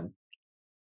done.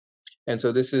 And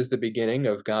so this is the beginning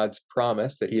of God's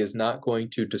promise that he is not going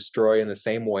to destroy in the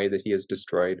same way that he has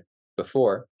destroyed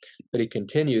before. But he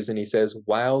continues and he says,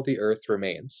 while the earth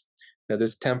remains. Now,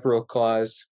 this temporal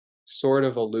clause sort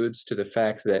of alludes to the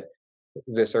fact that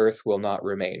this earth will not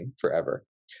remain forever.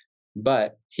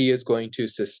 But he is going to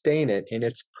sustain it in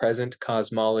its present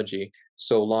cosmology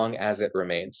so long as it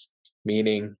remains,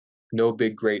 meaning no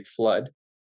big great flood,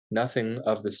 nothing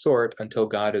of the sort until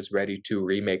God is ready to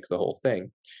remake the whole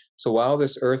thing. So while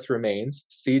this earth remains,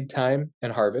 seed time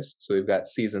and harvest, so we've got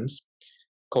seasons,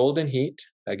 cold and heat,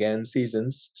 again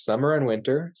seasons, summer and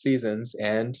winter, seasons,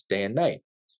 and day and night,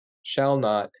 shall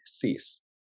not cease.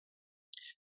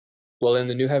 Well, in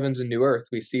the new heavens and new earth,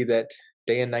 we see that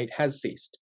day and night has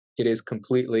ceased. It is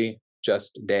completely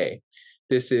just day.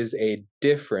 This is a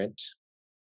different,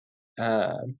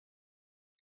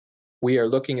 we are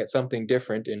looking at something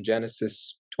different in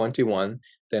Genesis 21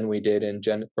 than we did in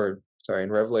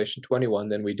Revelation 21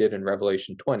 than we did in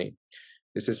Revelation 20.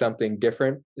 This is something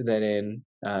different than in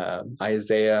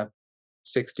Isaiah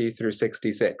 60 through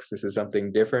 66. This is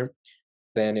something different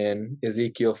than in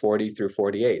Ezekiel 40 through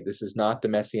 48. This is not the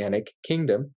Messianic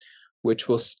kingdom, which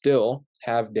will still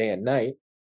have day and night,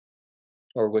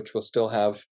 or which will still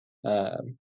have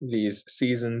these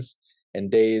seasons and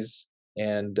days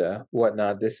and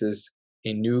whatnot. This is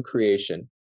a new creation.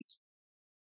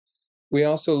 We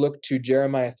also look to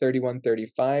Jeremiah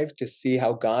 31:35 to see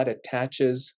how God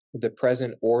attaches the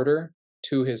present order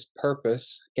to his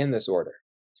purpose in this order.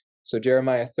 So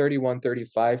Jeremiah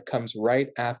 31:35 comes right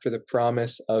after the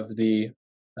promise of the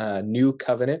new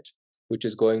covenant, which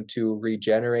is going to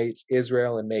regenerate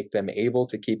Israel and make them able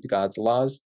to keep God's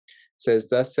laws. It says,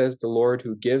 "Thus says the Lord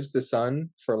who gives the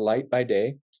sun for light by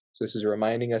day." So this is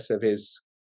reminding us of his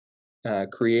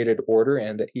created order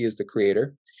and that he is the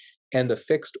creator, and the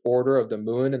fixed order of the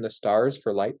moon and the stars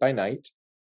for light by night.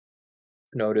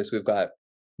 Notice we've got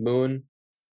moon,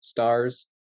 stars,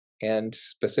 and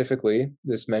specifically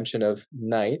this mention of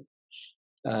night,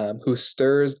 who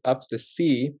stirs up the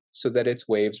sea so that its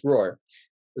waves roar.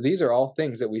 These are all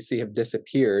things that we see have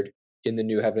disappeared in the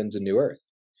new heavens and new earth.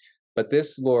 But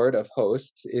this Lord of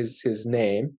hosts is his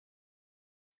name.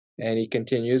 And he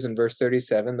continues in verse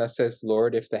 37, "Thus says the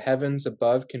Lord, if the heavens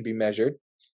above can be measured,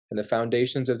 and the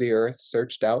foundations of the earth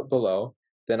searched out below,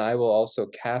 then I will also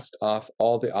cast off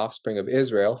all the offspring of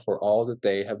Israel for all that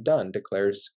they have done,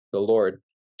 declares the Lord."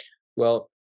 Well,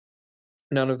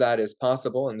 none of that is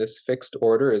possible, and this fixed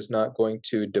order is not going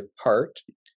to depart.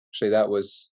 Actually, that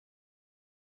was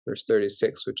verse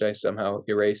 36, which I somehow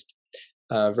erased.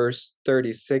 Verse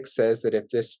 36 says that if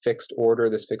this fixed order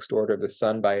of the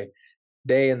sun by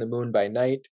day and the moon by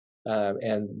night,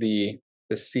 and the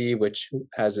sea which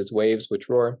has its waves which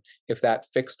roar, if that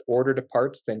fixed order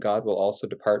departs, then God will also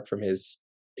depart from his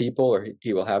people, or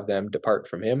he will have them depart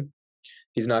from him.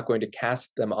 He's not going to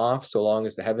cast them off so long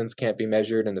as the heavens can't be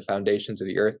measured and the foundations of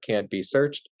the earth can't be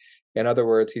searched. In other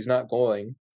words, he's not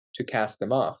going to cast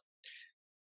them off,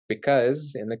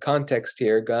 because in the context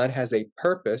here, God has a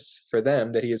purpose for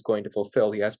them that he is going to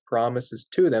fulfill. He has promises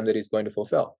to them that he's going to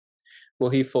fulfill. Well,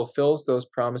 he fulfills those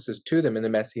promises to them in the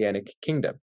Messianic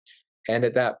kingdom. And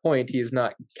at that point, he is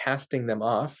not casting them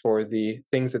off for the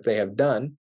things that they have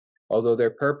done. Although their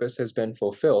purpose has been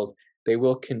fulfilled, they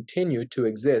will continue to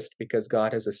exist because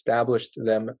God has established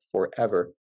them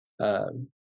forever.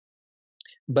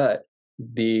 But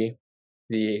the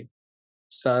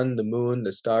sun, the moon,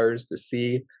 the stars, the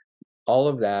sea, all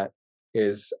of that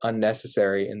is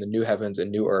unnecessary in the new heavens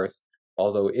and new earth,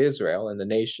 although Israel and the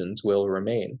nations will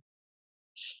remain.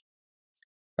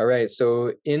 All right,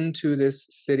 so into this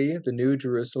city, the New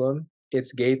Jerusalem,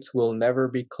 its gates will never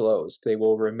be closed. They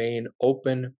will remain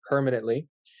open permanently.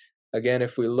 Again,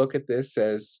 if we look at this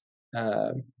as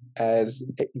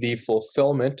the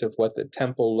fulfillment of what the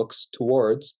temple looks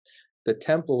towards, the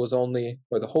temple was only,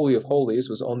 or the Holy of Holies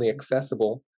was only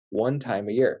accessible one time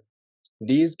a year.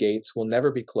 These gates will never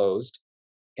be closed,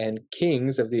 and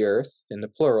kings of the earth, in the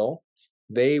plural,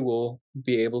 they will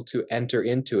be able to enter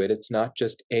into it. It's not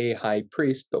just a high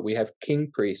priest, but we have king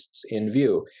priests in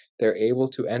view. They're able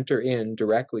to enter in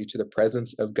directly to the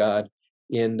presence of God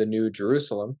in the New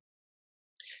Jerusalem,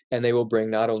 and they will bring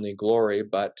not only glory,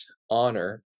 but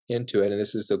honor into it. And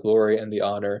this is the glory and the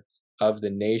honor of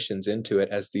the nations into it,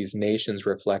 as these nations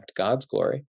reflect God's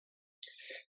glory.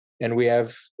 And we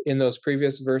have in those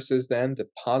previous verses then the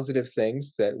positive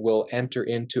things that will enter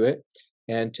into it.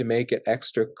 And to make it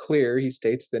extra clear, he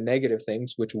states the negative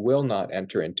things which will not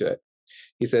enter into it.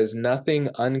 He says, nothing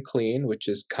unclean, which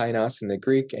is kainos in the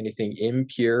Greek, anything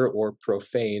impure or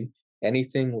profane,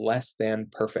 anything less than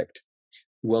perfect,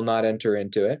 will not enter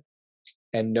into it.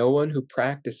 And no one who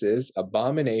practices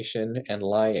abomination and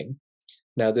lying.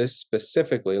 Now, this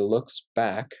specifically looks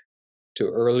back to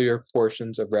earlier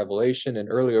portions of Revelation and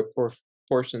earlier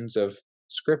portions of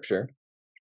Scripture.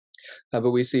 But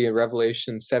we see in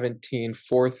Revelation 17,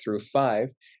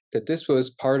 4-5, that this was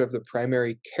part of the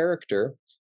primary character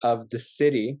of the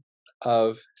city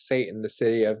of Satan, the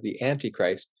city of the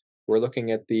Antichrist. We're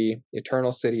looking at the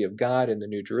eternal city of God in the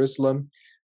New Jerusalem.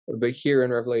 But here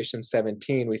in Revelation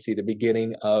 17, we see the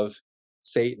beginning of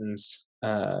Satan's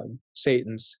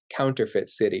counterfeit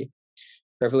city.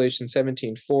 Revelation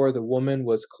 17:4, the woman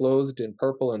was clothed in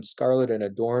purple and scarlet and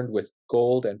adorned with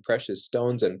gold and precious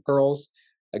stones and pearls.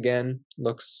 Again,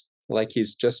 looks like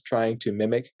he's just trying to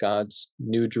mimic God's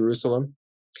New Jerusalem.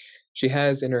 She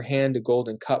has in her hand a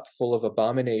golden cup full of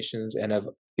abominations and of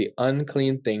the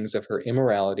unclean things of her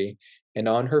immorality, and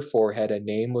on her forehead a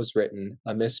name was written,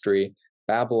 a mystery,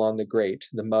 Babylon the Great,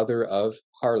 the mother of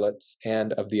harlots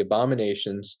and of the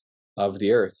abominations of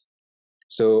the earth.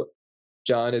 So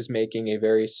John is making a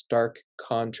very stark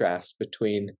contrast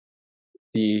between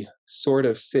the sort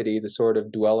of city, the sort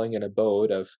of dwelling and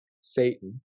abode of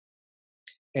Satan,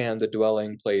 and the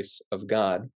dwelling place of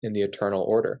God in the eternal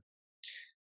order.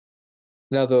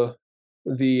 Now,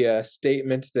 the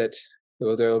statement that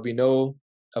there will be no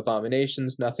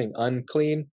abominations, nothing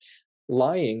unclean,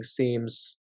 lying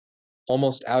seems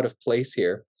almost out of place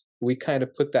here. we kind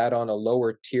of put that on a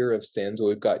lower tier of sins.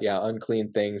 We've got, yeah,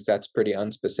 unclean things. That's pretty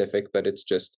unspecific, but it's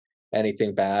just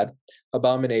anything bad.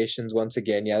 Abominations, once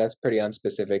again, yeah, that's pretty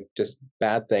unspecific, just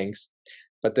bad things.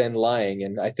 But then lying,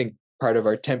 and I think part of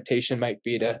our temptation might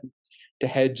be to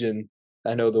hedge, and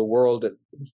I know the world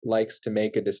likes to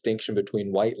make a distinction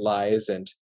between white lies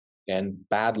and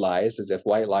bad lies, as if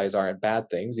white lies aren't bad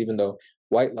things, even though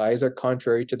white lies are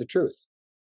contrary to the truth.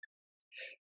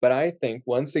 But I think,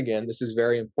 once again, this is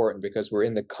very important because we're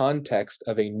in the context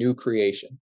of a new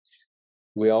creation.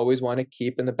 We always want to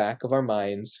keep in the back of our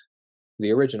minds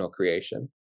the original creation.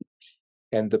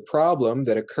 And the problem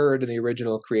that occurred in the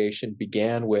original creation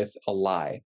began with a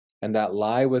lie. And that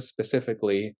lie was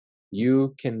specifically,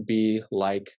 you can be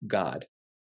like God.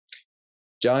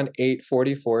 John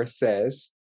 8:44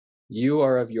 says, you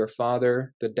are of your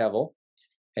father, the devil,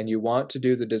 and you want to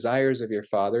do the desires of your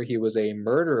father. He was a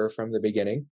murderer from the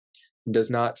beginning, does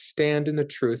not stand in the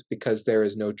truth because there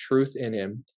is no truth in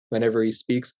him. Whenever he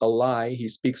speaks a lie, he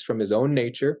speaks from his own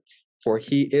nature, for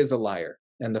he is a liar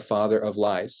and the father of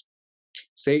lies.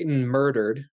 Satan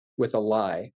murdered with a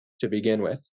lie to begin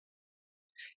with.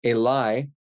 A lie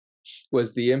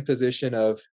was the imposition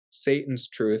of Satan's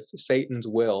truth, Satan's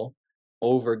will,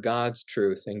 over God's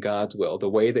truth and God's will, the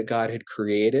way that God had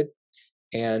created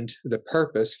and the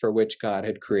purpose for which God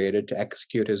had created to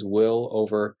execute his will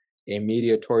over a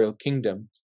mediatorial kingdom.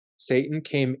 Satan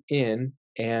came in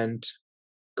and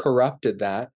corrupted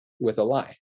that with a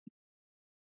lie.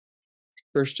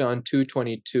 1 John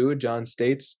 2:22, John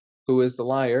states, who is the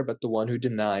liar but the one who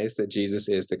denies that Jesus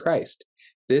is the Christ?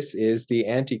 This is the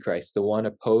Antichrist, the one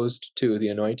opposed to the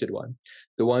Anointed One,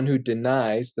 the one who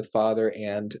denies the Father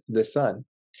and the Son.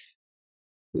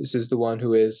 This is the one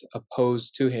who is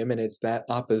opposed to him, and it's that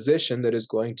opposition that is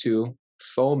going to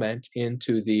foment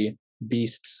into the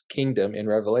beast's kingdom in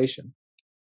Revelation.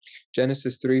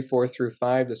 Genesis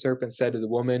 3:4-5, the serpent said to the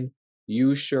woman,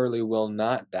 you surely will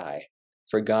not die,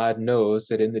 for God knows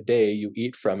that in the day you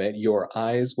eat from it, your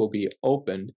eyes will be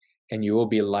opened, and you will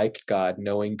be like God,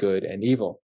 knowing good and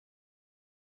evil.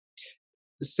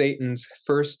 Satan's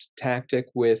first tactic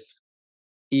with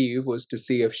Eve was to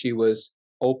see if she was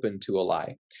open to a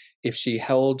lie, if she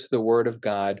held the word of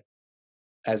God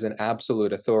as an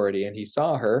absolute authority, and he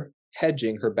saw her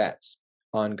hedging her bets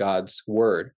on God's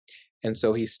word. And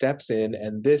so he steps in,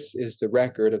 and this is the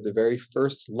record of the very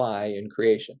first lie in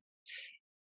creation.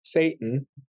 Satan,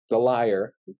 the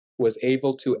liar, was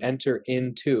able to enter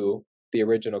into the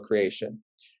original creation.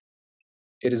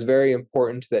 It is very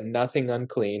important that nothing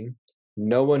unclean,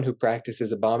 no one who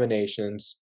practices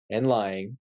abominations and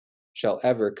lying shall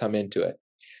ever come into it,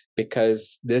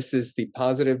 because this is the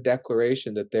positive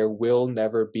declaration that there will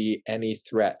never be any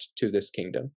threat to this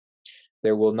kingdom.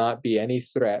 There will not be any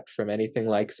threat from anything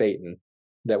like Satan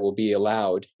that will be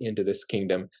allowed into this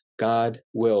kingdom. God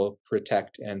will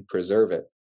protect and preserve it.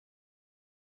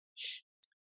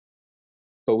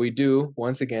 But we do,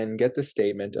 once again, get the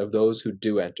statement of those who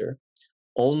do enter.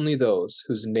 Only those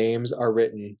whose names are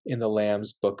written in the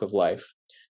Lamb's book of life.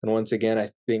 And once again, I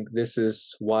think this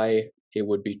is why it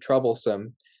would be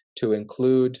troublesome to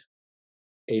include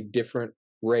a different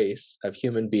race of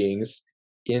human beings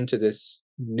into this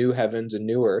new heavens and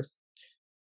new earth,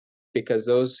 because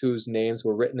those whose names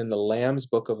were written in the Lamb's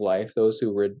book of life, those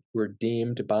who were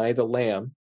redeemed by the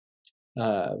Lamb,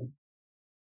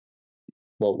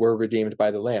 were redeemed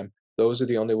by the Lamb, those are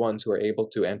the only ones who are able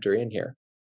to enter in here.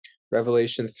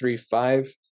 Revelation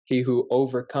 3:5, he who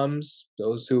overcomes,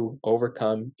 those who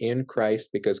overcome in Christ,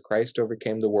 because Christ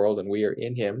overcame the world and we are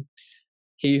in him,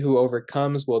 he who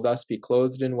overcomes will thus be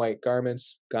clothed in white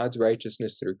garments, God's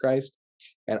righteousness through Christ,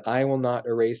 and I will not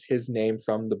erase his name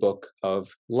from the book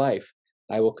of life.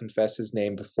 I will confess his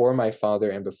name before my Father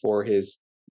and before his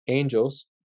angels.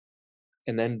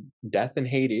 And then death and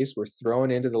Hades were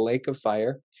thrown into the lake of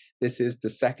fire. This is the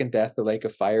second death, the lake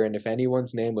of fire. And if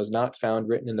anyone's name was not found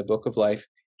written in the book of life,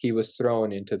 he was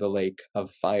thrown into the lake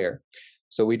of fire.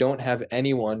 So we don't have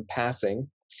anyone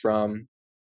passing from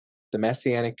the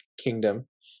Messianic kingdom,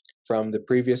 from the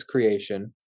previous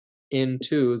creation,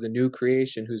 into the new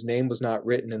creation whose name was not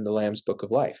written in the Lamb's book of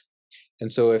life.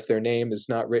 And so if their name is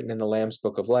not written in the Lamb's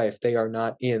book of life, they are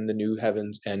not in the new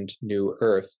heavens and new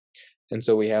earth. And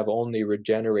so we have only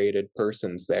regenerated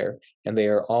persons there, and they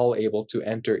are all able to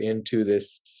enter into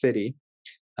this city.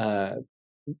 And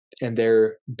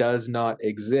there does not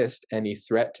exist any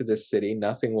threat to this city.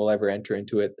 Nothing will ever enter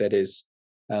into it that is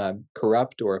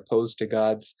corrupt or opposed to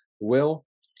God's will.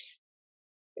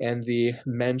 And the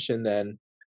mention then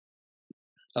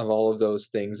of all of those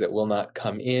things that will not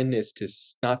come in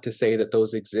is not to say that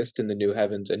those exist in the new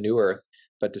heavens and new earth,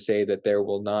 but to say that there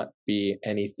will not be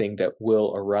anything that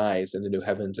will arise in the new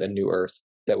heavens and new earth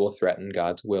that will threaten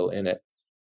God's will in it.